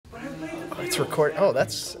It's recording. Oh,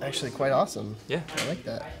 that's actually quite awesome. Yeah. I like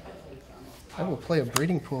that. I will play a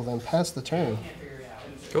breeding pool, then pass the turn.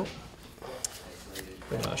 Cool.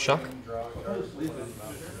 Shock.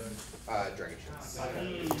 Dragon shots.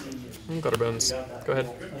 Gutter bones. Go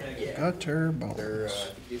ahead. Yeah. Gutter bones. They're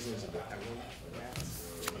these ones are the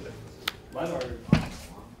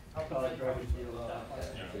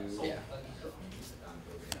yeah.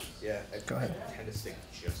 Yeah. Go ahead. I tend to stick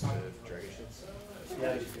just to dragon ships.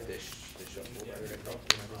 This shuffle.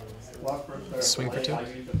 Swing for 2.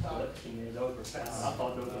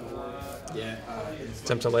 Yeah.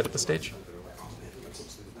 Attempt to light up the stage.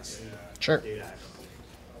 Sure.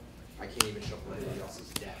 I can't even shuffle anybody else's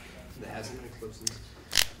deck that hasn't been closes.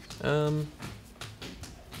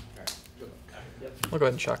 We'll go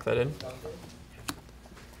ahead and shock that in.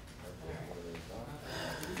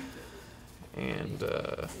 And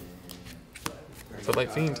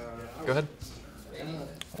Footlight Fiend. Go ahead.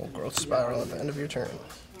 Whole growth spiral at the end of your turn.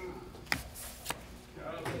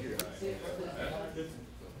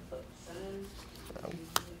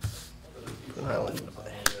 Put an island into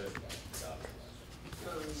play.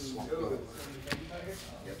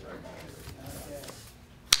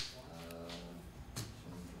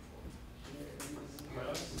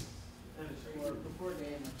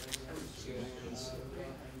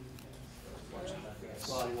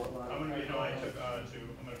 I'm going to be, no, I took 2.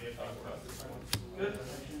 I'm going to be a top for this one. Good.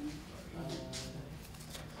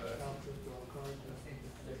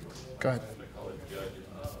 Go ahead.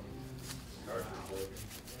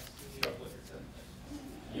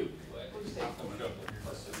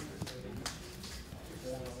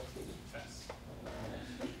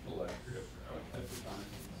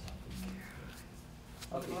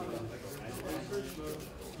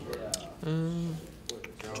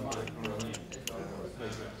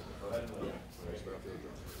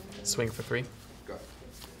 Swing for 3.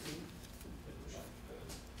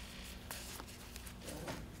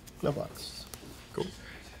 No blocks. Cool.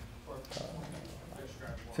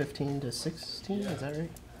 15 to 16, is that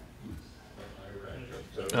right?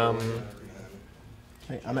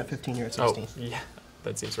 Wait, I'm at 15, you're at 16. Oh, yeah,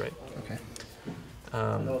 that seems right. Okay.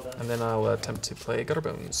 And then I'll attempt to play Gutter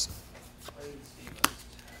Bones.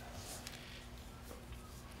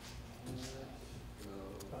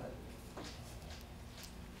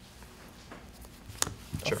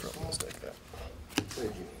 Sure.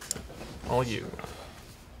 All you.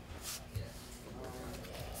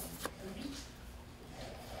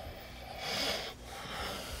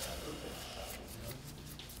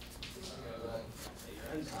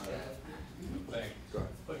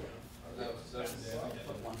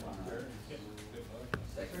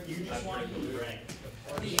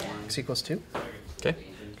 X equals 2. Okay.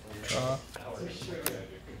 Draw.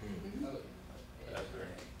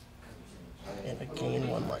 And I gain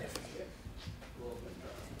 1 life.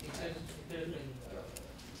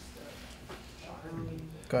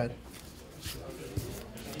 Go ahead.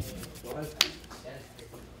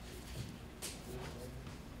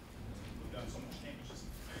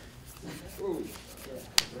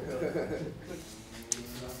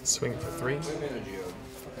 Swing for 3.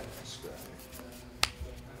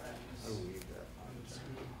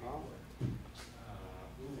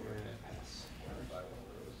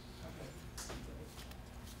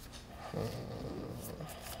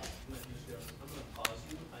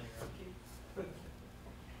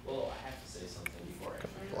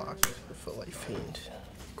 Block the Footlight Fiend.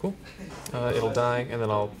 Cool. It'll die, and then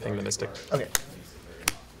I'll ping the Mystic. Okay.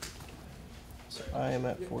 So I am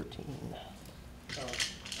at 14.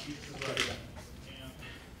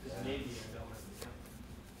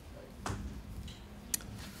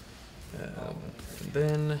 And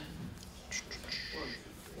then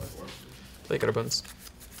play Gutter Bones.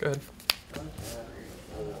 Go ahead.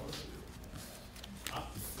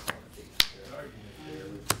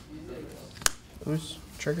 Ooze,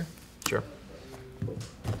 trigger. Sure.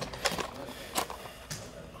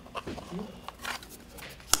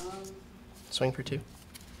 Swing for 2.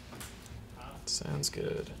 Sounds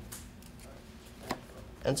good.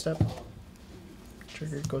 End step.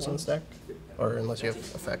 Trigger goes on stack. Or unless you have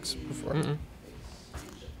effects before.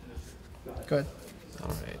 Go ahead.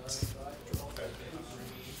 Alright.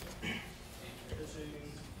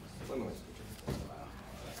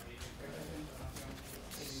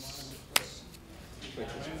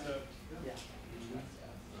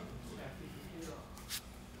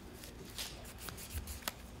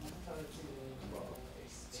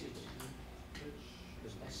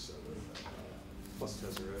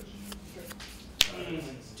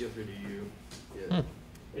 Deal 3 to you. Yeah.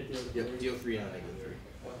 Yep, deal 3 and I get 3.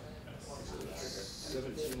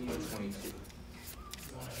 17 to 22.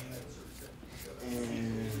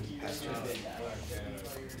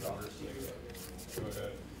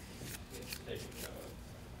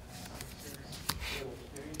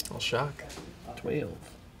 I'll shock. 12.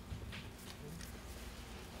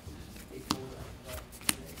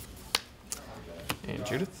 And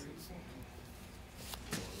Judith.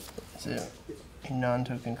 Is it a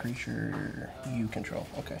non-token creature you control?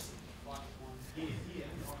 Okay.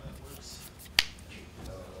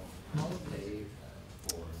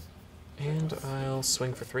 And I'll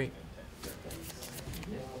swing for 3.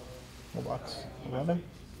 What box? 11?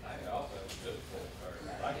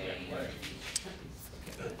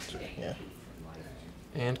 Yeah.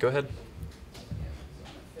 And go ahead.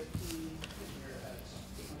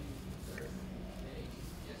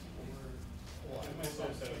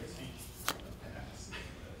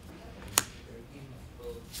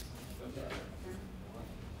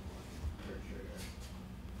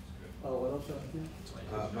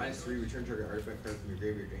 -3, return target artifact card from your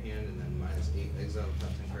graveyard to your hand, and then -8, exile the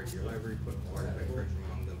top 10 cards to your library, put artifact cards from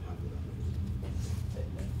among them onto the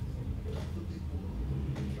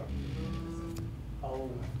I'll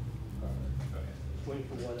wait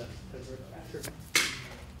for what sure.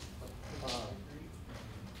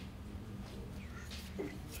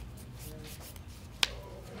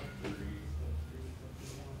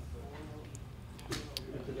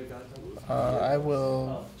 I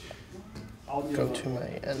will go to my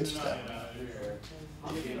end step.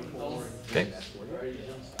 Okay.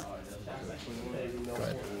 Go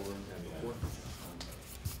ahead.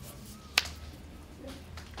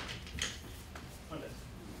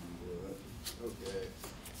 Okay.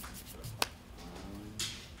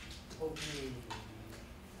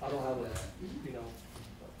 I don't have a,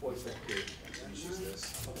 voice back here. Just use this.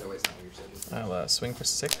 That way it's not what you're saying. I'll swing for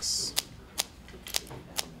 6.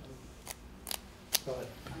 Go ahead.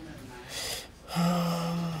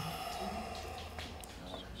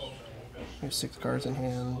 You have 6 cards in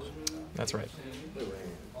hand. That's right.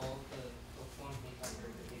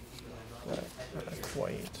 Not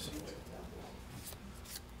quite.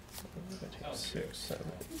 I take 6,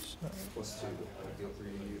 7, 8, 9. +2. Deal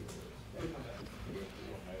 3 to you. 25.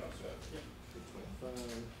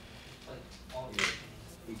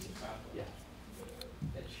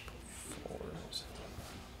 Fours.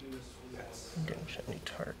 I'm getting shiny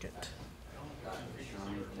target.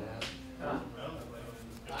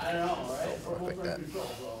 I don't know, right? Don't work like that.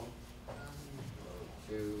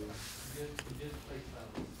 2.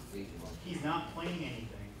 He's not playing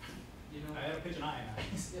anything. I have a pitch an eye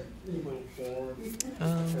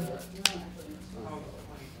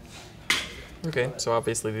Okay, so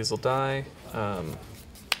obviously these will die.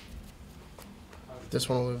 This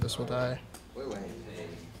one will live, this will die.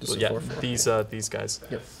 Just Well, a yeah, 4/4. these guys.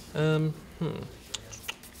 Yep.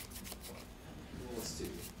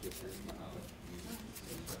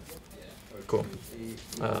 Cool.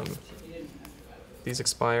 These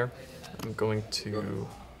expire. I'm going to.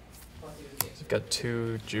 I've got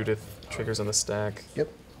 2 Judith triggers on the stack. Yep.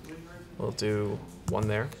 We'll do 1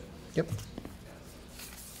 there, Yep.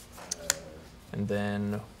 and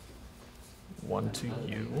then 1 to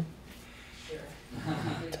you.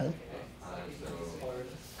 10.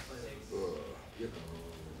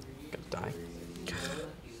 Gonna die.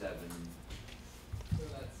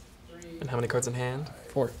 And how many cards in hand?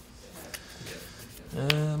 4.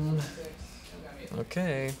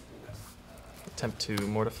 Okay. Attempt to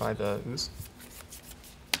mortify the Ooze.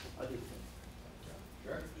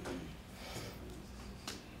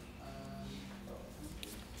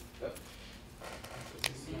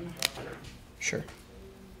 Sure.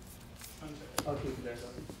 I'll keep it there.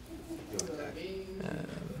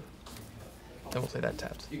 Then we'll play that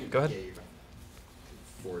tapped. Go ahead.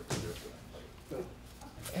 4 to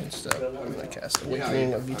And so I'm going to cast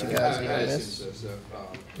Awakening of Vitagazi on this.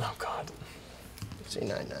 Oh god. It's a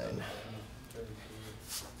 9/9.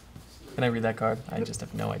 Can I read that card? I just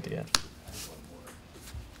have no idea.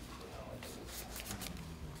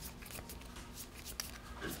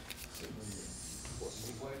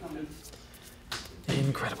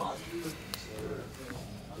 Incredible.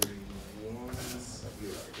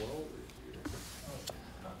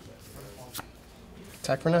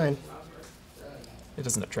 Attack for 9. It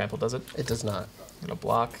doesn't have trample, does it? It does not. I'm gonna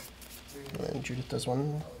block. And then Judith does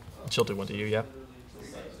 1. She'll do 1 to you, yeah.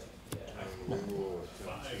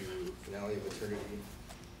 Finale of Eternity.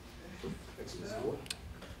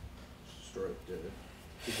 Destroy the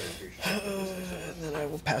And then I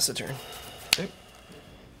will pass the turn. Okay.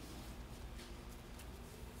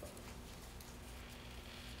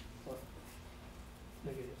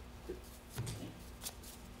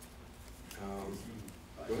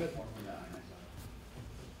 Go ahead.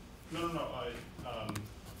 No.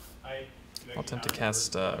 I'll attempt to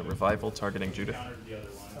cast Revival targeting Judith. Countered the other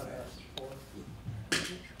one.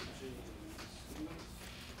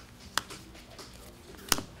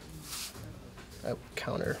 Oh,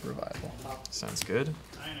 counter revival. Sounds good.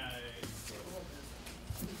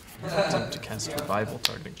 9-9. Attempt to cast Revival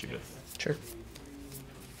targeting Judith. Sure.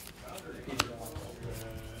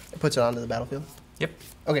 It puts it onto the battlefield. Yep.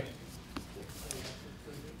 Okay.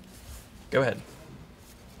 Go ahead.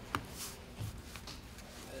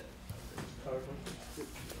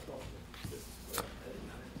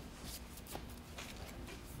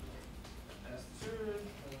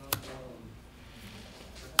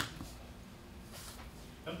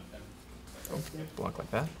 Block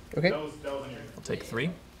like that. Okay. That was on your. I'll take 3.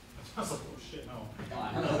 I was like, oh shit, no.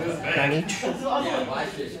 9 each. Yeah,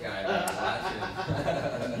 watch this guy. Watch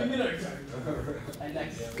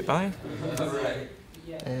him. Goodbye. Right.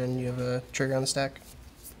 And you have a trigger on the stack.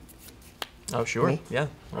 Oh, sure. Me? Yeah,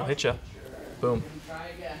 I'll hit ya. Boom.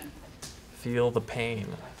 Feel the pain.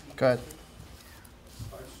 Go ahead.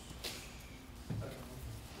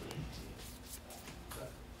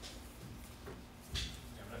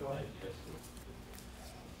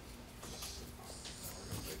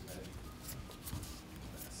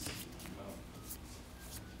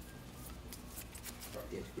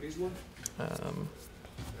 Um,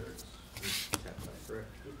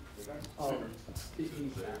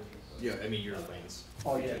 Yeah, I mean, your plans.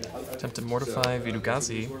 Oh, yeah. attempt to mortify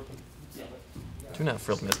Vidugazi. Do not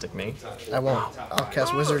frilled mystic me. I won't. I'll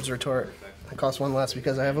cast Wizard's Retort. It costs 1 less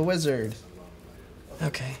because I have a wizard.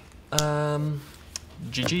 Okay.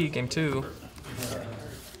 GG, game 2.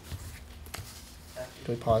 Do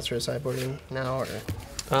we pause for a sideboarding now,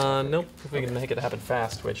 or? Nope. If we can make it happen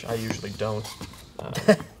fast, which I usually don't.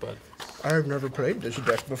 But I've never played this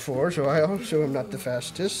deck before, so I also am not the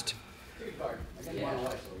fastest.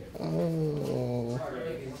 Oh,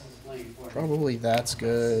 probably that's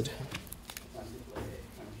good.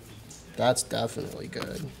 That's definitely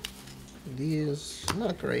good. These,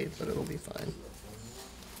 not great, but it'll be fine.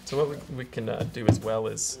 so what we can do as well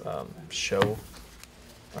is show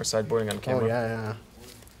our sideboarding on camera. Oh, yeah.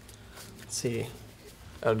 Let's see.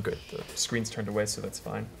 Oh, good. The screen's turned away, so that's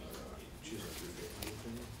fine.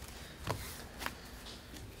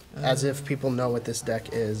 As if people know what this deck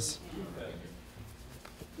is.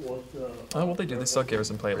 Oh, well, they do. They saw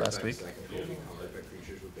Garrison play it last week.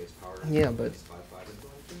 Yeah, but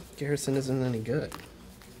Garrison isn't any good.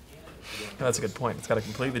 Oh, that's a good point. It's got a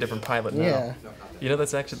completely different pilot now. Yeah. You know,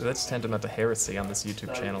 that's tantamount to heresy on this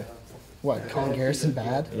YouTube channel. What, calling Garrison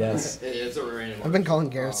bad? Yes. It's a random. I've been calling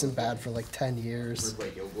Garrison bad for like 10 years.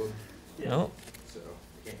 Like Yogwood, No. so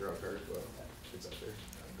I can't draw a card, but it's up there.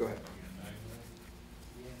 Go ahead.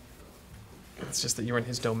 It's just that you're in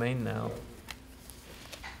his domain now.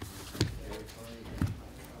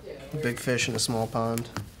 Big fish in a small pond.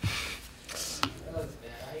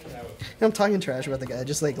 I'm talking trash about the guy.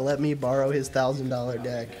 Just like let me borrow his $1,000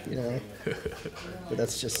 deck, you know. But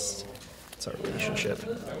that's just it's our relationship.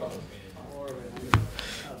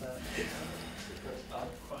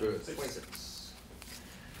 Good. 26.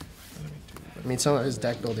 I mean, some of his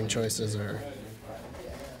deck building choices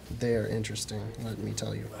they're interesting. Let me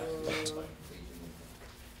tell you. But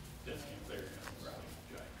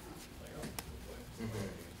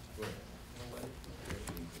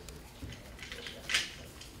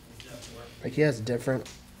like he has different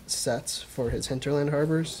sets for his hinterland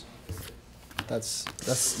harbors. That's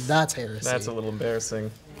heresy. That's a little embarrassing.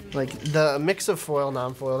 Like the mix of foil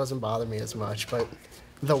non-foil doesn't bother me as much, but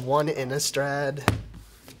the 1 Innistrad,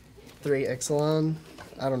 3 Ixalan,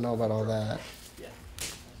 I don't know about all that.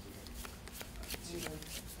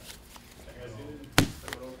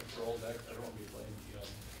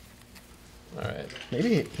 All right.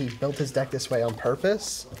 Maybe he built his deck this way on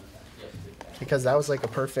purpose, because that was like a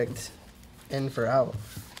perfect in for out.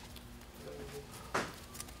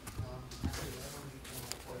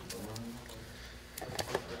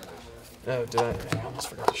 Oh, did I almost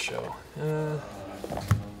forgot to show.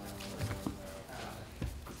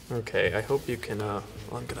 Okay, I hope you can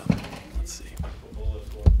lunk it up. Let's see.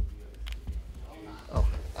 Oh,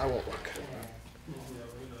 I won't look.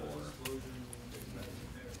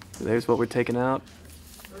 So there's what we're taking out.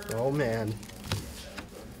 Oh man.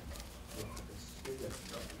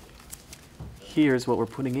 Here's what we're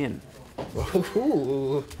putting in.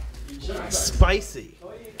 Ooh, spicy.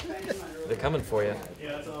 They're coming for you.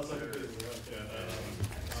 Yeah, that's also good.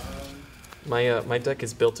 My deck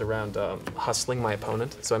is built around hustling my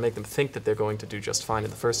opponent, so I make them think that they're going to do just fine in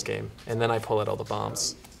the first game, and then I pull out all the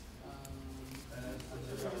bombs.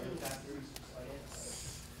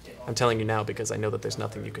 I'm telling you now because I know that there's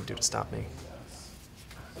nothing you can do to stop me.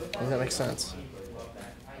 Does that make sense?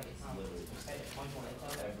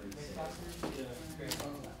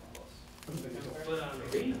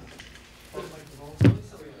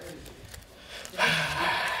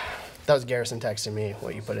 That was Garrison texting me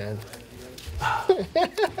what you put in.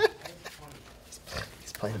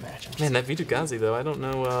 He's playing a match. Man, that Vitu though, I don't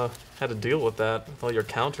know how to deal with that. With all your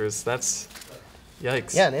counters, that's...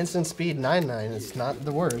 Yikes. Yeah, an instant speed 9/9 is not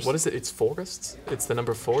the worst. What is it? It's forests? It's the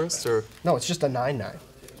number forests, or... No, it's just a 9/9.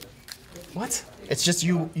 What? It's just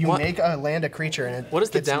you What? make a land a creature and it What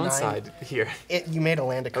is the gets 9. downside here? You made a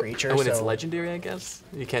land a creature. Oh, and it's so- legendary, I guess?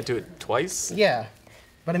 You can't do it twice? Yeah,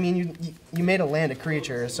 but I mean, you made a land a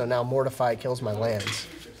creature, so now Mortify kills my lands.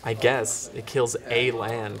 I guess. It kills a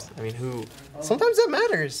land. I mean, who... Sometimes that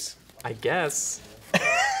matters. I guess.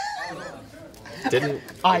 It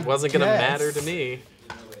I wasn't gonna guess. matter to me.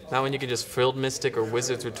 Not when you can just Frilled Mystic or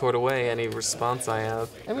Wizards retort away any response I have.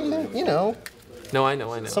 I mean, you know, No, I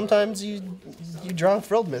know. sometimes you draw a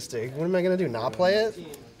Frilled Mystic. What am I gonna do? Not play it?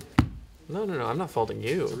 No, I'm not faulting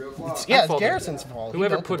you. Yeah, it's faulting Garrison's fault. He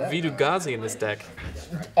Whoever built the put deck. Vitu in this deck.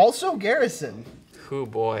 Also Garrison. Who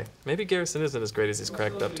boy. Maybe Garrison isn't as great as he's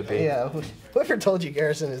cracked up to be. Yeah, whoever told you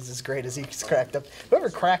Garrison is as great as he's cracked up. Whoever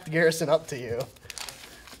cracked Garrison up to you.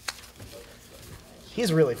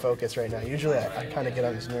 He's really focused right now. Usually I kind of get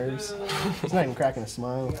on his nerves. He's not even cracking a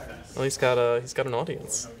smile. Well, he's got an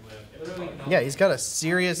audience. Yeah, he's got a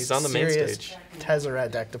serious, He's on the main serious stage. Tezzeret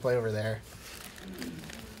deck to play over there.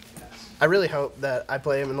 I really hope that I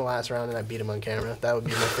play him in the last round and I beat him on camera. That would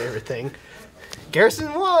be my favorite thing.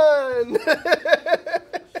 Garrison won!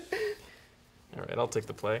 All right, I'll take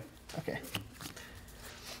the play. Okay.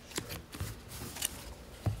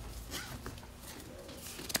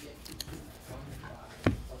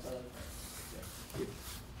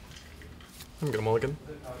 I'm gonna mulligan.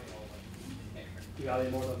 You got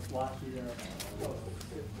any more than block here?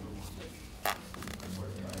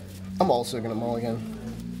 I'm also gonna mulligan.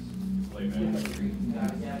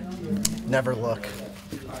 Never look.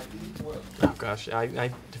 Oh gosh,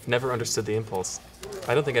 I've never understood the impulse.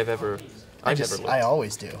 I don't think I've never looked. I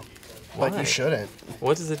always do. But Why? you shouldn't.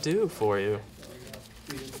 What does it do for you?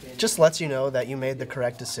 Just lets you know that you made the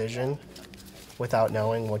correct decision without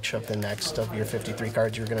knowing which of the next of your 53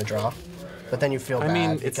 cards you're gonna draw. But then you feel bad. I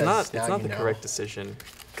mean, it's because not now the you know. correct decision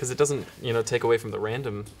because it doesn't, take away from the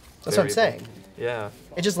random. That's what I'm variable. saying. Yeah.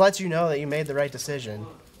 It just lets you know that you made the right decision,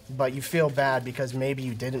 but you feel bad because maybe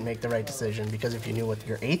you didn't make the right decision because if you knew what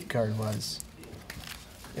your 8th card was,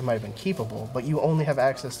 it might have been keepable, but you only have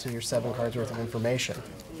access to your 7 cards worth of information.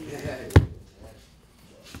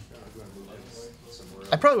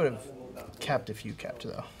 I probably would have kept if you kept,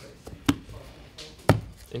 though.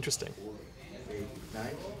 Interesting.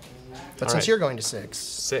 But All since right. you're going to 6,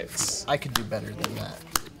 6. I could do better than that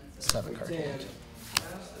 7 card hand.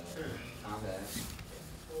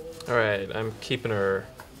 All right, I'm keeping her.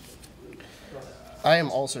 I am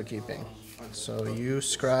also keeping. So you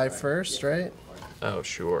scry first, right? Oh,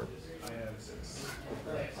 sure.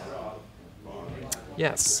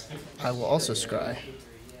 Yes. I will also scry.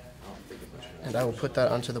 And I will put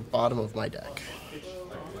that onto the bottom of my deck.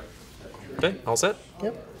 Okay, all set.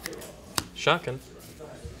 Yep. Shotgun.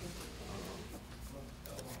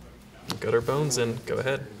 Got her bones in. Go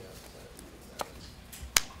ahead.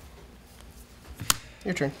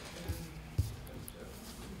 Your turn.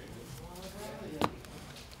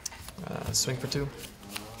 Swing for 2.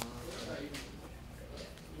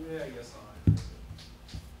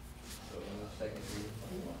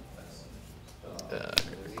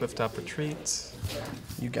 Clifftop Retreat.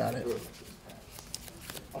 You got it.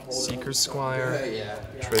 Seeker Squire.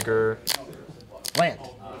 Trigger. Land.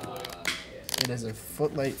 It is a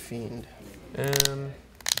Footlight Fiend. And.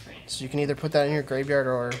 So you can either put that in your graveyard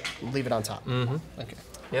or leave it on top. Mm-hmm. Okay.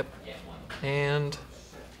 Yep. And.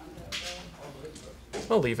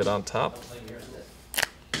 I'll leave it on top.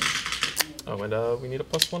 Oh, and we need a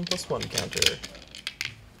 +1/+1 counter.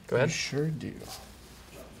 Go You ahead. sure do.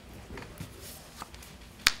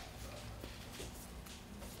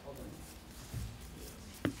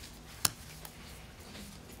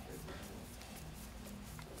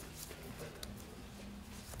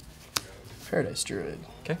 Paradise Druid.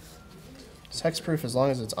 Okay. It's hexproof as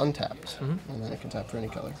long as it's untapped. Mhm. And then it can tap for any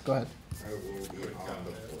color. Go ahead.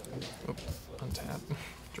 Oh, untap.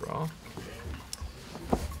 Draw.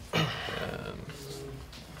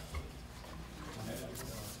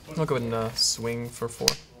 I'll go ahead and swing for 4.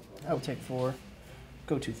 I will take 4.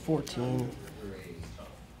 Go to 14.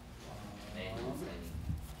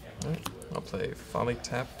 Alright, I'll play Folly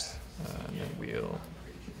Tapped, and then we'll...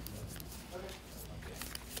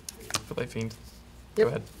 Footlight Fiend. Yep. Go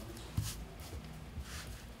ahead.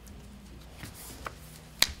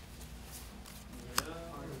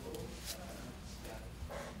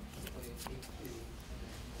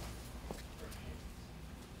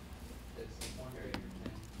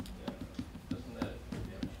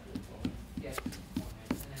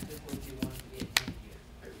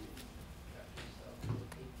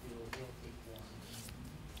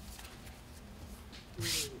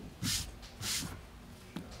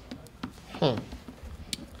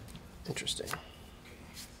 Interesting.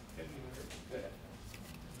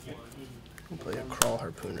 We'll play a crawl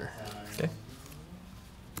harpooner. Okay.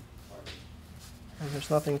 And there's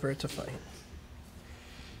nothing for it to fight.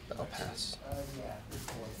 I'll pass.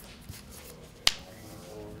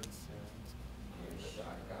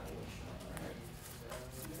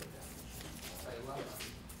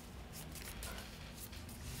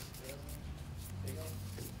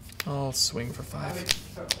 I'll swing for 5.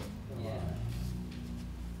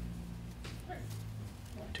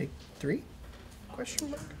 Take 3?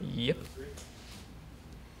 Question mark? Yep.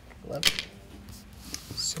 11.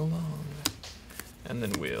 So long. And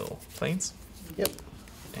then we'll planes. Yep.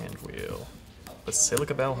 And we'll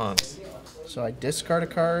Basilica Bell Hunt. So I discard a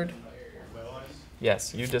card,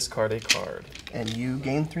 Yes, you discard a card. and you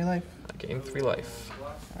gain 3 life. I gain 3 life.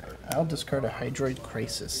 Alright, I'll discard a Hydroid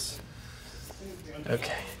Crisis.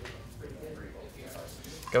 Okay.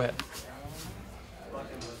 Go ahead.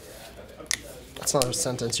 That's not a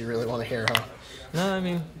sentence you really want to hear, huh? No, I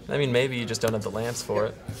mean maybe you just don't have the lands for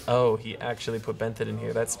it. Oh, he actually put Benthid in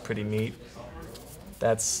here. That's pretty neat.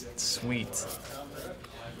 That's sweet.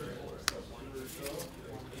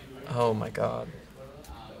 Oh my god.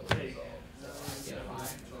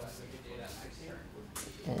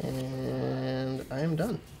 And I am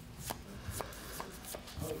done.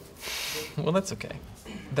 Well, that's okay.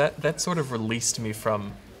 That sort of released me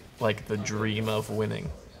from like the dream of winning.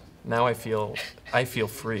 Now I feel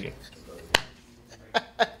free.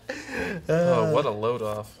 Oh, what a load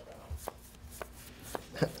off.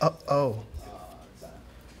 Oh.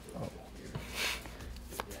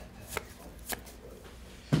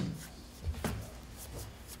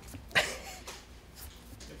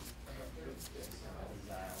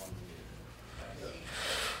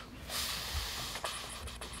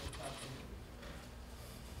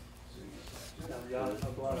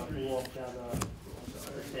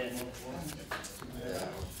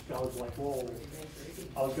 I was like, whoa.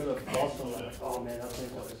 I was gonna bust them, like, oh man, that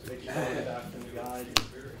thing was a big shot back from the guy.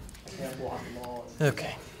 I can't block them all.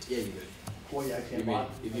 Okay. Yeah, you did. Boy, yeah, I You can't made, block.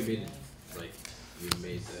 if you made, like, you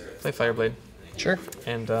made the... Play Fireblade. Sure.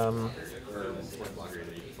 And Or fourth blocker,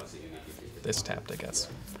 then you can plus it, you make it. this tapped, I guess.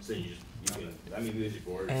 So you can, I mean, you use your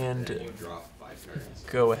board, And then you draw 5 cards.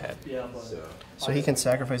 go ahead. Yeah, but So he can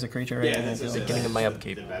sacrifice a creature right in that's the the Beginning of my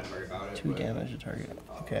upkeep. The bad part about it. 2 damage to target.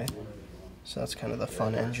 Okay. So that's kind of the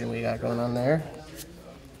fun engine we got going on there.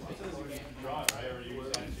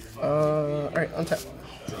 Alright, untap.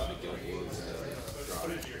 Draw the guild wolves, draw a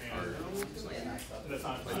card. It's like, and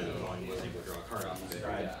then the one was able to draw a card off of it. I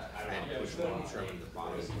had to push one term in the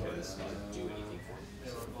bottom because it doesn't do anything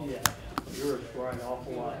for me. yeah, you're drawing an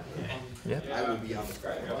awful lot. Yep. I will be on the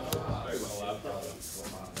scratch.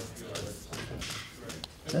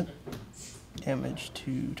 Is that damage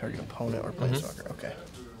to target opponent or planeswalker? Okay.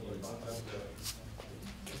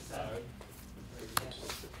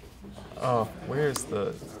 Oh, where's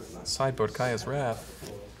the sideboard? Kaya's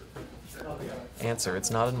Wrath. Answer,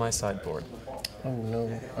 it's not in my sideboard. Oh no.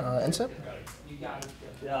 Incept? Yeah,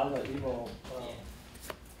 I'll let you roll.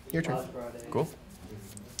 Your turn. last Friday, Cool.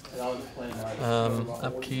 and I was just playing like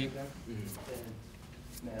Upkeep.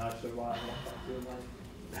 and man, I survived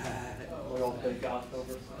like we all played Goth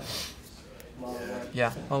over.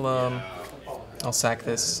 Yeah, I'll sack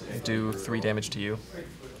this, do 3 damage to you.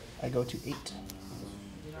 I go to 8.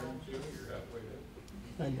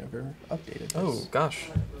 I never updated this. Oh gosh.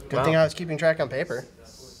 Good Wow. thing I was keeping track on paper.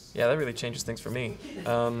 Yeah, that really changes things for me.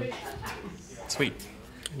 Sweet.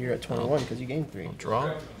 You're at 21 because you gained 3. I'll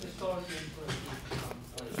draw.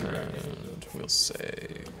 And we'll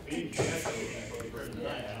say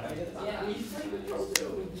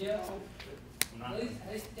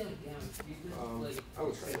I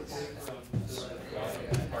will try this.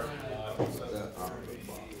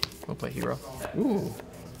 we'll play hero. Ooh.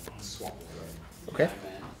 Swamp. Okay.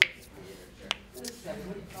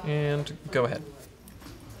 And go ahead.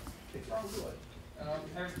 You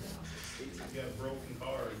got a broken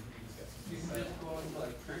card.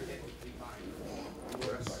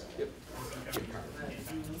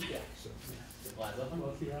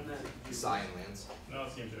 Sign lands. No,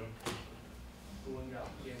 it seemed to.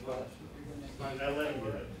 I let him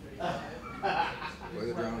get it. Play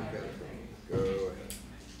the drone together. Go ahead.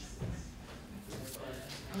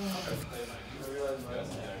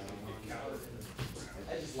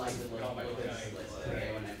 I just like the look of this list.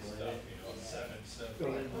 Okay, when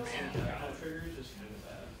I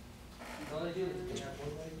play it.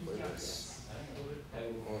 Play this.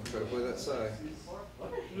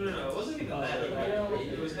 No, it wasn't even that.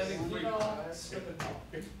 It was having 3 pots.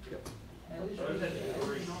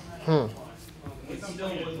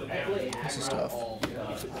 This is tough.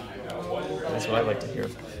 That's what I like to hear.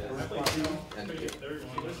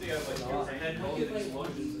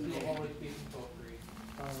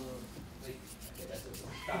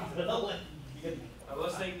 I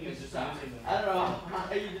was thinking of just using them. I don't know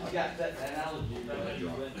how you just got that analogy.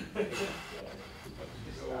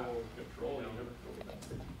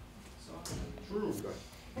 True.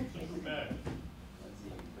 Bad.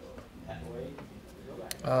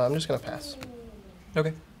 I'm just gonna pass.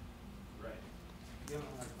 Okay.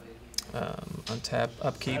 Untap,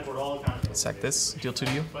 upkeep, sack this, deal 2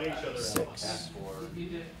 to you, Play each other. 6.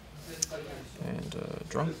 and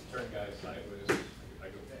draw. Okay,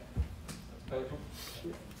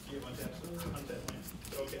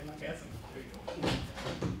 I'm not passing.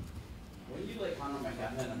 When you like Conor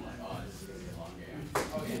McCaffrey, I'm like, oh, this is gonna be a long game.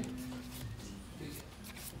 Okay.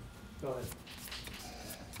 Go ahead.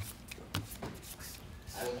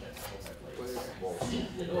 I wish I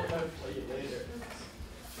played later.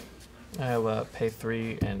 I'll pay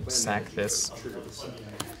 3 and sack this.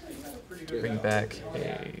 Bring back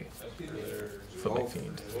a Football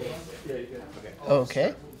Fiend.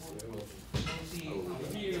 Okay.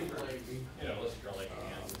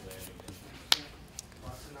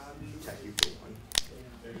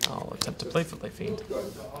 I'll attempt to play Football Fiend.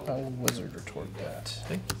 I'll wizard retort that.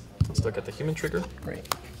 Okay. Let's look at the human trigger. Great.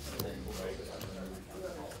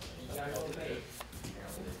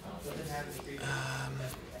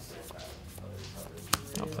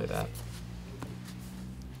 I'll play that.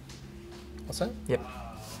 What's that? Yep.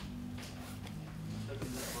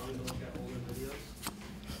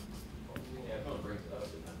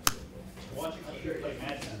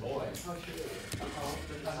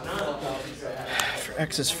 For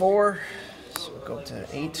X is 4, so we'll go up to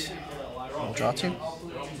 8. I'll draw 2.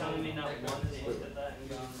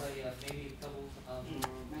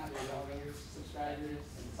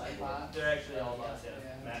 They're actually all about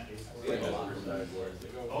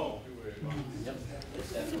Oh.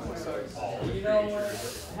 You know,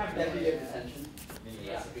 have deputy attention.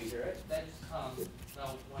 Yeah. That's the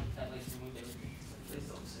one that like removed everything.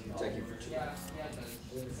 Thank you for 2. Yeah,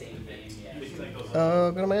 the same game.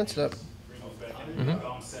 Go to my end step.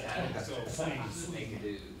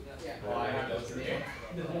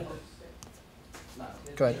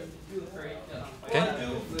 Go ahead. Okay.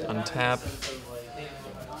 Untap.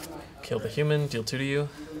 Kill the human, deal 2 to you.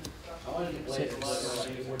 6.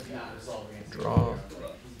 Draw.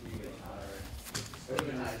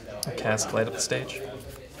 Cast light up the stage.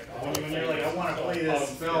 When you're like, I want to play this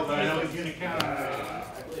spell, but I know he's gonna counter.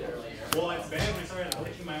 Well, it's bad when I start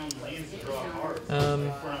collecting my own lands to draw cards.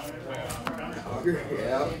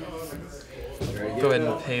 Go ahead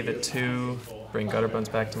and pay the 2. Bring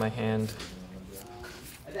Gutterbones back to my hand.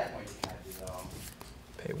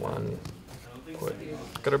 Pay 1. Put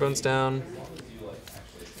Gutterbones down.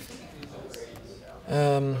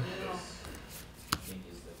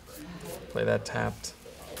 Play that tapped.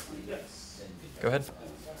 Go ahead.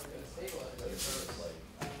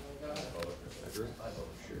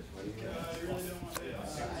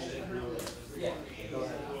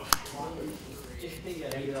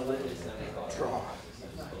 Draw.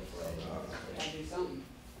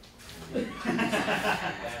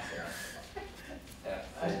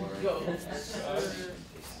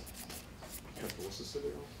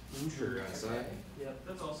 Sure, outside. Yep.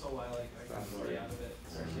 That's also why like I got 3 out of it.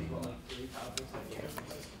 Like 3 topics.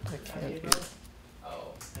 I can't do it.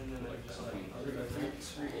 Oh. And then like just like other than 3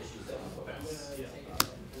 issues that yeah.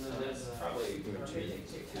 And then that's probably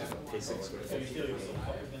pay 6 with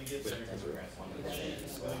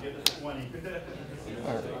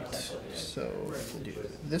Alright, so we can do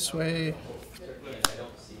it this way.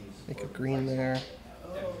 Make a green there.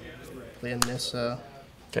 Play a Nissa.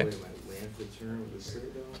 Okay.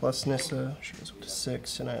 Plus Nissa. She goes up to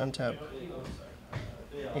 6, and I untap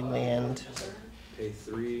a land. Pay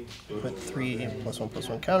 3. Put 3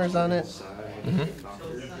 +1/+1 counters on it.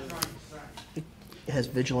 It has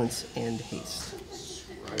vigilance and haste.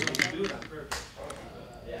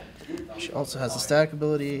 She also has a static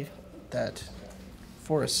ability that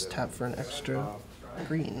forests tap for an extra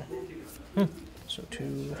green. So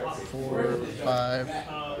 2, 4, 5.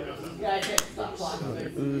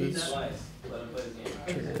 Another Ooze.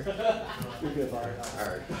 Trigger. You're good, Bart.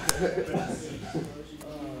 Alright.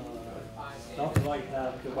 Don't like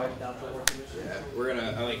have to wipe down for working. Yeah, we're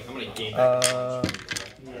gonna, I'm gonna gain Yeah.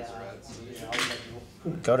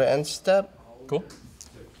 Go to end step. Cool.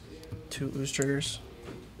 2 Ooze triggers.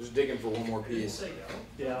 Just digging for one more piece.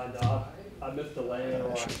 Yeah, I know. I missed the lane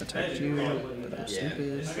or I should protect you, but I'm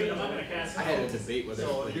stupid. I mean, I'm not gonna cast. I had a debate whether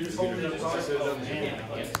So like, you're just the holding up cards Citadel above was hand.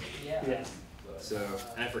 good. yeah. So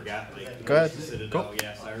and I forgot like Go ahead. the Citadel.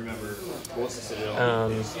 Yes, I remember. What's the Citadel?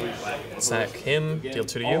 Three black and one Sack him, deal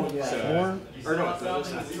 2 to you. So, or no,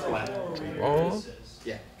 it's not black. Oh,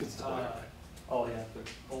 Yeah, it's the black. Oh, yeah.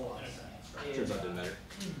 Turns out it didn't matter.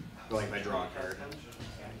 But like, if I draw a card.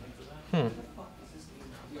 hmm.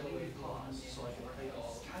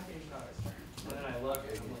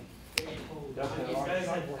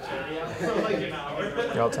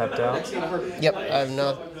 You're all tapped out. Yep, I have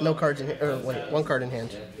no cards in or wait, 1 card in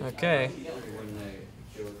hand. Okay.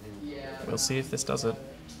 We'll see if this does it.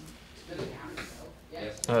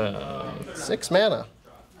 6 mana,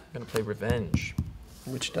 I'm gonna play Revenge.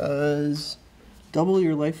 which does double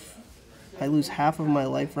your life. I lose half of my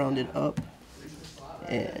life rounded up,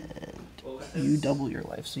 and you double your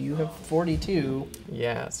life. So you have 42,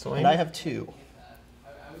 Yeah, so and I have 2.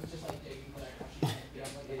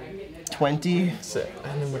 20,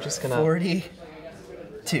 and then we're just gonna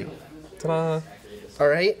 42. ta-da. All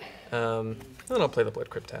right, Then I'll play the Blood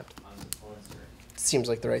Crypt tapped. seems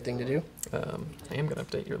like the right thing to do. I am gonna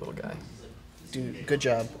update your little guy. Dude, good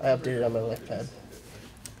job. I updated on my life pad.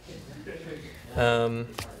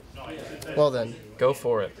 Well then, Go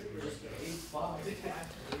for it.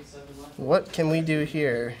 what can we do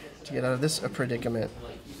here to get out of this predicament?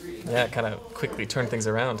 Yeah, kind of quickly turn things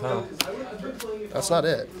around, huh? That's not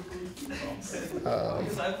it.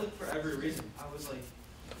 Because I've looked for every reason. I was like,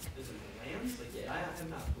 is it lands? Like, I am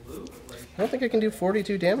not blue. Like, I don't think I can do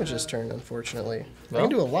 42 damage this turn, unfortunately. I Well, can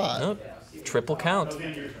do a lot. No, triple count. I was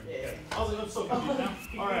like, I'm so confused now.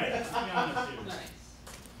 Alright, let's be honest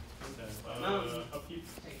here. Upkeep.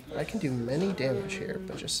 I can do many damage here,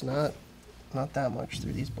 but just not that much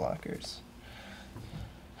through these blockers.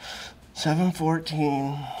 7,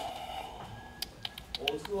 14,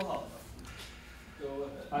 old school hollow. Go ahead.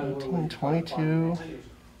 I literally 22,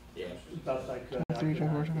 Yeah. best I could. 3,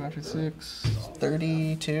 4, 5, 6,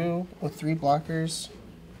 32 with 3 blockers.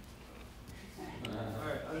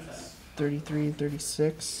 33,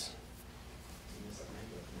 36.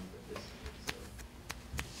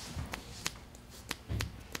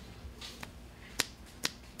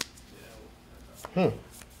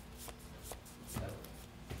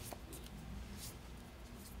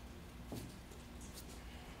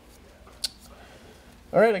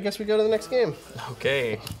 Alright, I guess we go to the next game.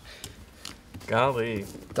 Okay. Golly.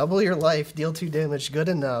 Double your life, deal 2 damage, good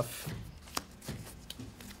enough.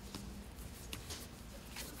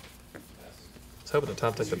 I was hoping to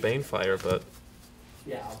top deck the Banefire, but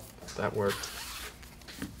Yeah. that worked.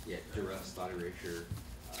 Yeah, duress, thought erasure,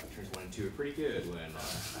 turns 1 and 2 are pretty good when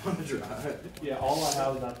on the draw. Yeah, all I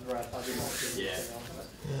have is that the rest. I do not do Yeah. anything else.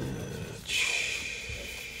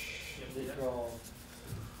 They draw.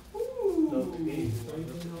 No speed.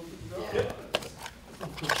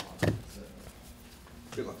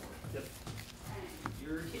 Good luck.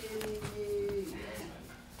 You're kidding me.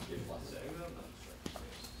 You're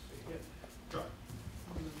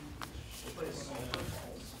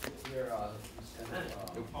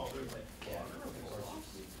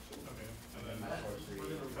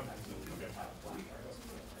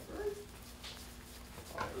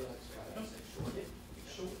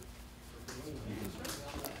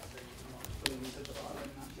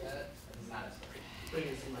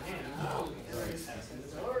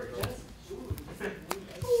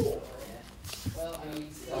well, I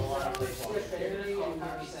mean, still a lot of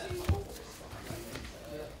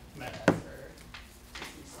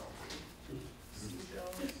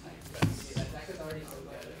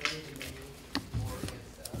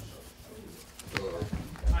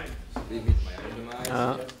Leave me to my own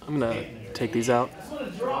demise. I'm gonna take these out. I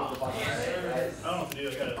don't know what to do.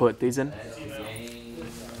 I gotta Put these in. see now.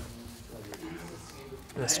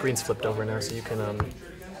 The screen's flipped over now, so you can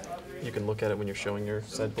look at it when you're showing your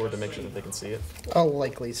sideboard to make sure that they can see it. A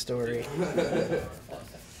likely story.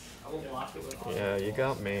 Yeah, you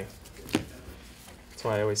got me. That's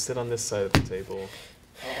why I always sit on this side of the table.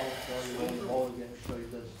 I'll show you all again, show you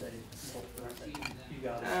this day. You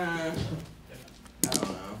got it. I don't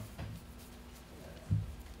know.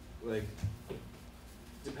 Like,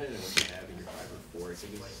 depending on what you have in your 5 or 4, I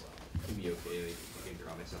think it can be okay. Like, I can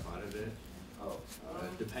draw myself out of it.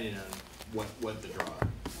 Depending on what the draw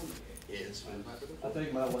is. I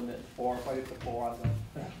think my limit is 4. If I get to 4, I'm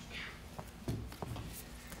done.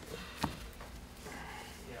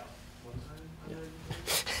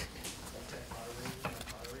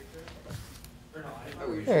 I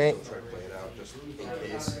would All right. usually still try to play it out just in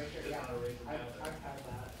case.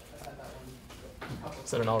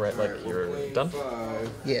 Is that an alright, like you're done?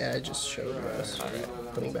 5. Yeah, I just showed you this.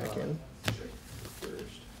 Putting back in.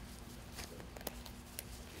 First.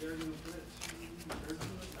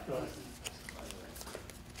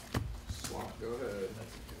 Swap, go ahead.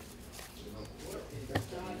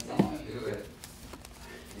 Do it.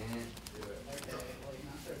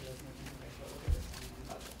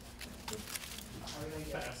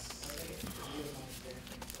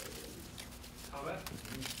 Combat?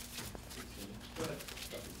 Go ahead.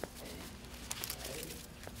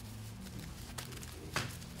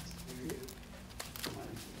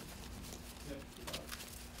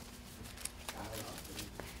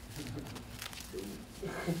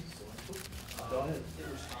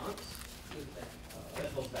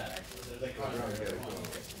 Go ahead.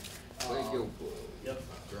 Play Guild Pool. Yep.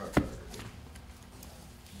 Draw a card.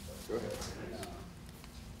 Go ahead.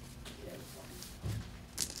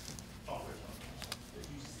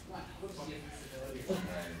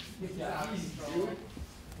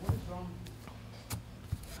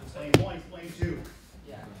 Playing 1, he's playing 2.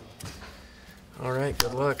 Alright,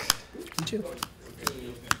 good luck. You too.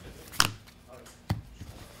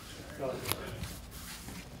 Go ahead.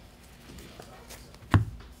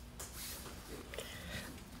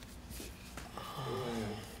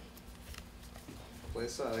 Play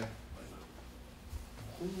Psy.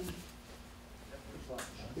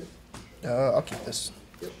 I'll keep this.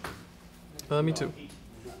 Yep. Me too.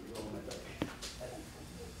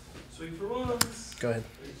 Swing for once. Go ahead.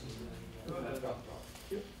 Go ahead.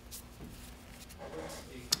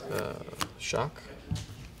 Shock.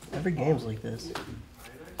 Every game's like this.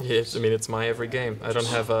 Yeah, I mean, it's my every game. I don't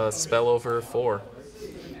have a spell over 4.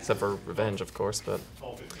 Except for Revenge, of course, but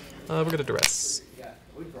we're gonna duress.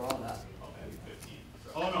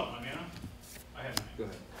 Oh no, my mana? I have 9. Go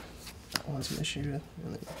ahead. That one's an issue, and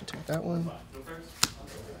then you can take that one. No cards?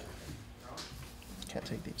 Can't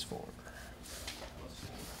take these 4.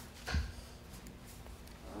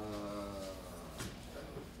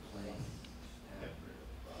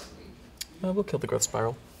 We'll kill the Growth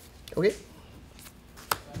Spiral. Okay.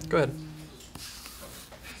 Go ahead.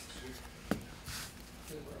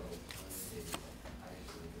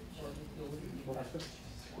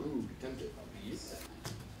 Ooh, tempted.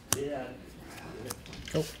 Yeah.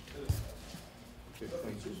 Go.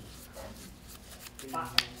 22.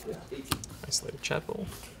 18. Isolated Chatbull.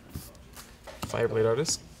 Fireblade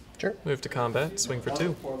Artist. Sure. Move to combat. Swing for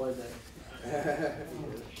 2. 4 leg day.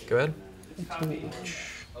 Go ahead.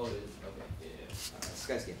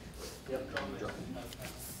 Skyscan. Yep. Draw.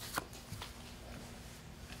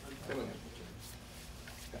 Come on.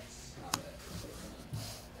 Pass.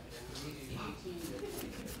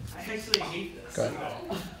 I actually hate this. Go ahead.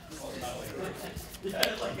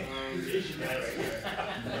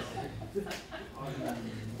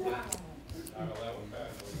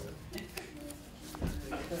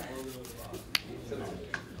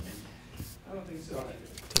 I don't think so.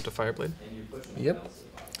 Attempt a Fireblade. Yep.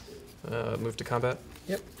 Move to combat.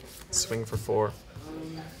 Yep. Swing for 4.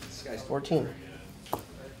 Skyscan. 14.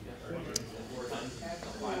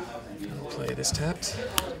 Play this tapped.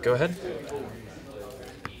 Go ahead. Boom.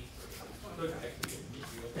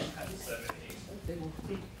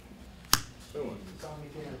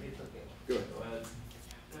 Go ahead.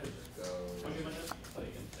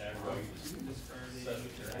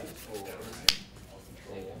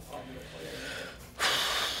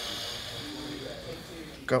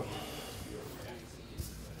 Go.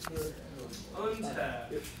 Untap.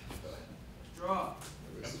 Draw.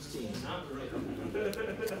 16. Not really.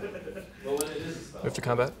 Move to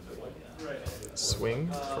combat. Right. Swing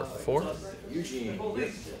for 4. Eugene.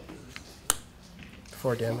 Yep.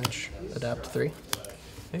 4 damage. Adapt 3.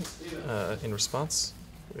 Okay. In response,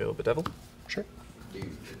 we'll Bedevil. Sure.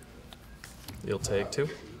 Dude. You'll take 2.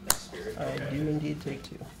 I do indeed take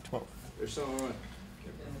 2. 12. There's someone on.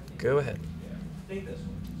 Go ahead. I think this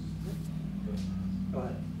one. Go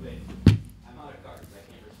ahead. Wait, I'm out of cards, I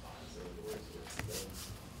can't respond, so the worst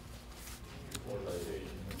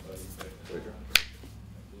was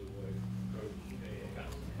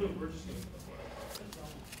We're just gonna.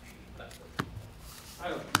 I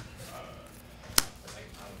don't.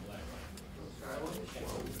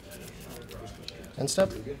 End step.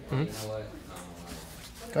 Mm-hmm.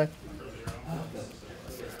 Go ahead.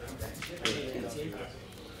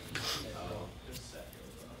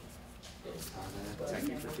 Attack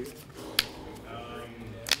you for 2.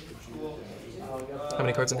 How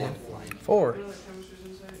many cards in hand? 4.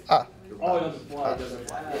 Ah. Oh, it doesn't fly, it doesn't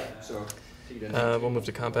fly. So, take it down. We'll move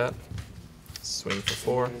to combat. Swing for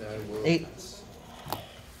 4. And I will 8. pass.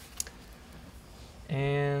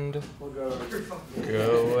 And We'll go.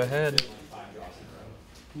 go ahead.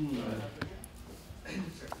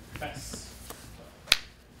 Pass.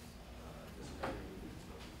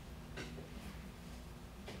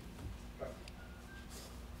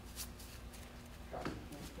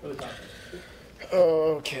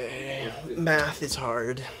 Okay. Math is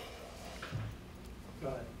hard. Go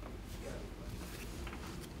ahead.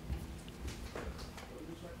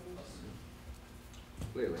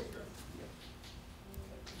 Wait. A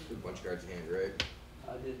bunch of cards in hand, right?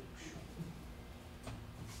 I did.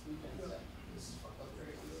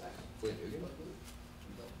 Flint Ugan?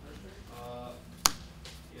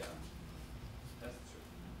 Yeah. That's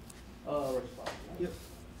Response. Yep.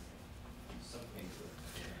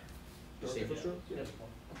 You safe for stroke? Yes.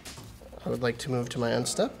 I would like to move to my end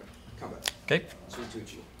step. Combat. Okay. Sweet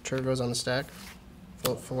Tucci. Trigger goes on the stack.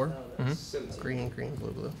 Float 4. Mm-hmm. 17. Green, green,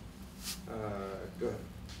 blue, blue. Go ahead.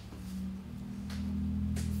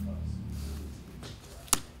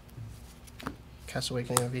 Cast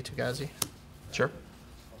Awakening of Vitugazi. Sure.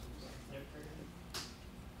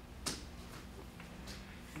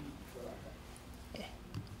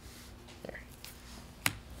 There.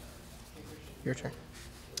 Your turn.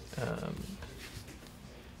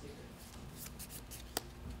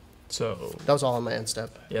 So That was all on my end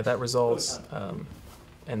step. yeah, that resolves,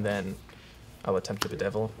 and then I'll attempt to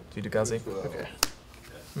bedevil Vidugazi. Okay.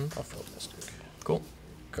 Hmm? I'll fill Mystic. Cool.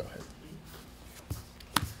 Go ahead.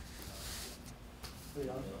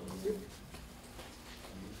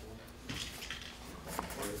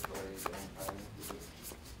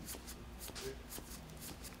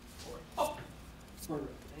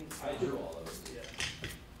 I drew all of it.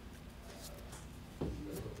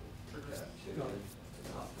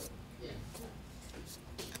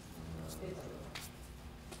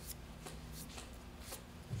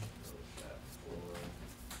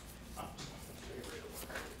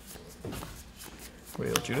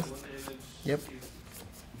 Wheel Judith. Yep.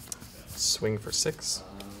 Swing for 6.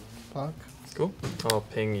 Block. Cool. I'll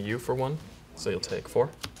ping you for 1, so you'll take 4.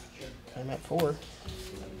 I'm at 4.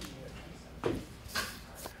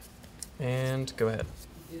 And go ahead.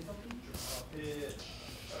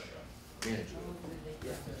 Manage.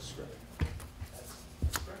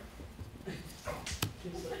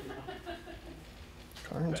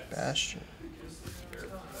 Carnage Bastion.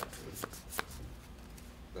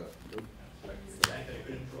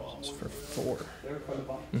 It's for 4.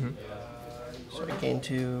 Mm-hmm. So I gain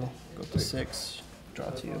 2, go up to 6, draw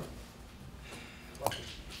 2. Minus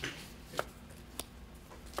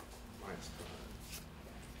 5.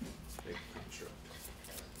 Big construct.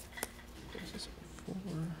 This is 4.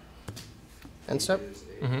 End step.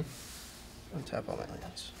 Mm-hmm. Untap all my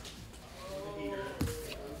lands.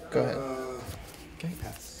 Go ahead. Okay.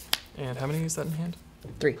 Pass. And how many is that in hand?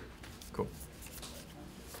 3. Cool.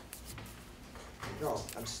 Oh,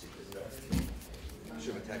 I'm stupid.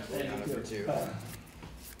 Should have attacked one down for 2.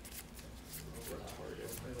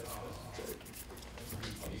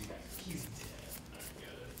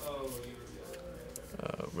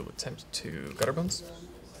 We'll attempt to Gutter Bones.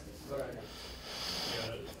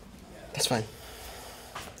 That's fine.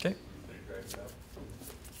 Okay.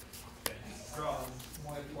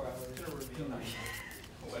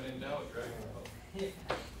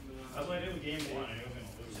 That's what I did with game 1. I was gonna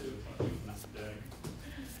lose it. Not today.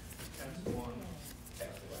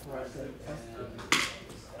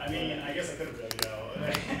 I mean, I guess I could have done it out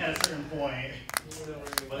at a certain point.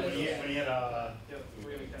 But when he had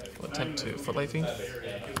We'll attempt to foot lifing. he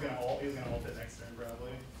was gonna ult it next turn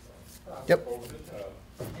probably. Yep. In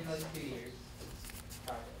like 2 years. I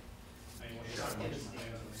mean, when he got multiple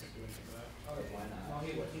lands, I wasn't doing anything for that. Why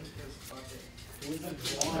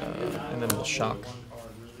not? And then we'll shock.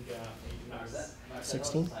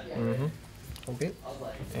 16. Mm-hmm. Okay.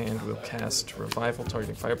 And we'll cast Revival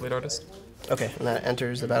targeting Fireblade Artist. Okay, and that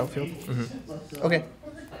enters the battlefield? Mm-hmm. Okay.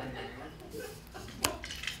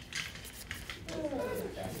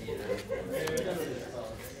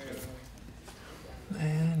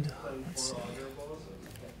 And let's see.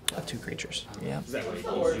 2 creatures. Yeah.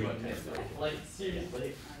 Like, seriously.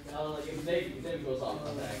 Like, if David goes off,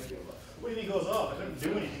 I'm back. What do you think goes off? I couldn't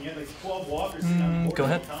do anything. You had like 12 walkers Go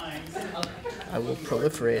ahead. times. I will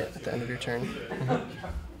proliferate at the end of your turn.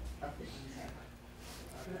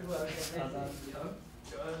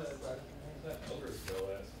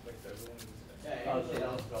 Yeah, I'll say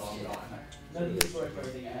I'll go, I'm gone. None of this work for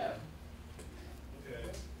everything I have. Okay.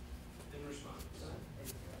 In response.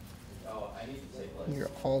 Oh, I need to say like.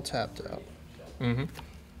 You're all tapped out. Mm-hmm.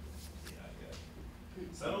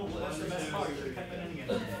 So that's the best part. You should have kept it in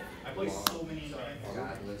again. I play so many in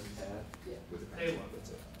God, listen to that. With a Hey,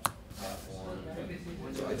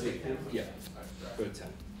 So I take, yeah, go to 10.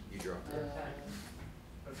 You draw.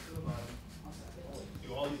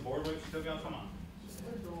 Do all these board wipes you took out? Come on.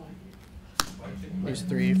 Use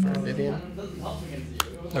 3 for Vivian.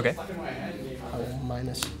 Okay. I will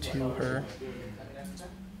 -2 her.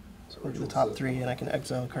 So we'll do the top 3, and I can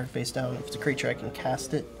exile a card face down. If it's a creature, I can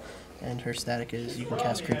cast it. And her static is you can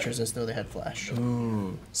cast creatures as though they had flash.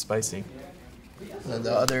 Ooh, spicy. And then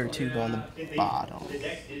the other 2 go on the bottom.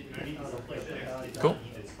 Cool.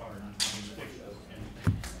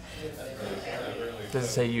 Does it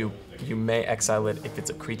say you may exile it if it's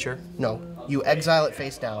a creature? No, you exile it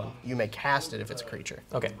face down. You may cast it if it's a creature.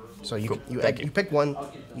 Okay. So you Cool. you pick one,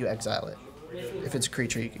 you exile it. If it's a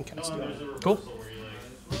creature, you can cast it. Cool.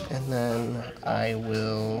 And then I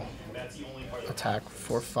will attack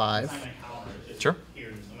for 5. Sure.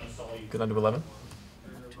 Go down to 11.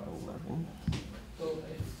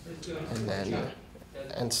 And then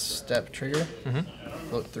end step trigger.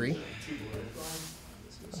 Float 3.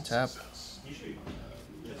 Untap.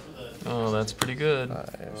 Oh, that's pretty good.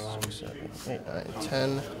 5, 6, 7, 8, 9,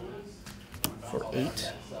 10. For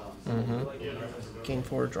 8. Gain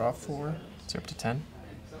 4, draw 4. So up to 10.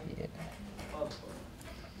 Yeah.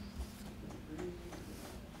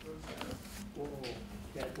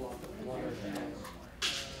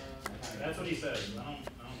 That's what he says. I don't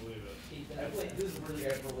believe it.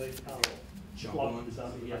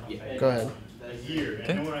 Go ahead. A year.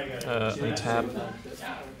 I know what I got. Untap.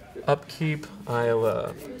 Upkeep.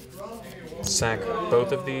 I'll sack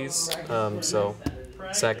both of these. So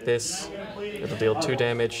sack this. It'll deal 2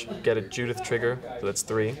 damage. Get a Judith trigger. So that's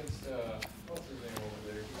 3.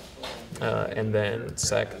 And then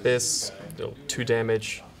sack this. Deal 2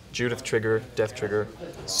 damage. Judith trigger. Death trigger.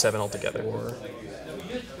 7 altogether.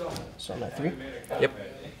 So I'm at 3. Yep.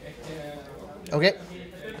 Okay.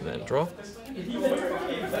 And then draw.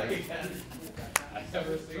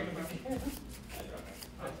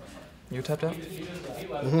 You tapped out?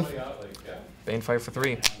 Banefire for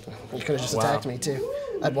 3. You could have just Wow. attacked me too.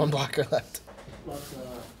 I had 1 blocker left.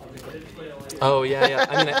 Oh, yeah.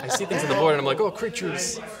 I mean, I see things on the board and I'm like, oh,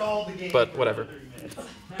 creatures. But whatever.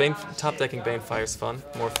 Top decking Banefire's fun.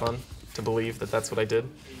 More fun to believe that that's what I did.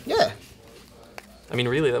 Yeah. I mean,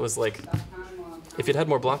 really, that was like, if you'd had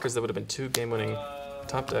more blockers, that would have been 2 game-winning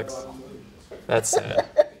top decks. That's sad.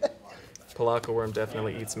 Palaka Worm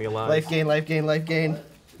definitely eats me alive. Life gain, life gain, life gain.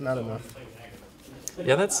 Not enough.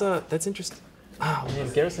 Yeah, that's interesting. Oh man,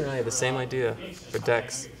 Garrison and I had the same idea for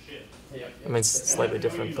decks. I mean, it's slightly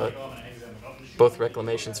different, but both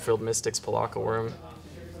Reclamations, Frilled Mystics, Palaka Worm.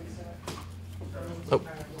 Oh,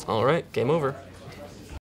 all right, game over.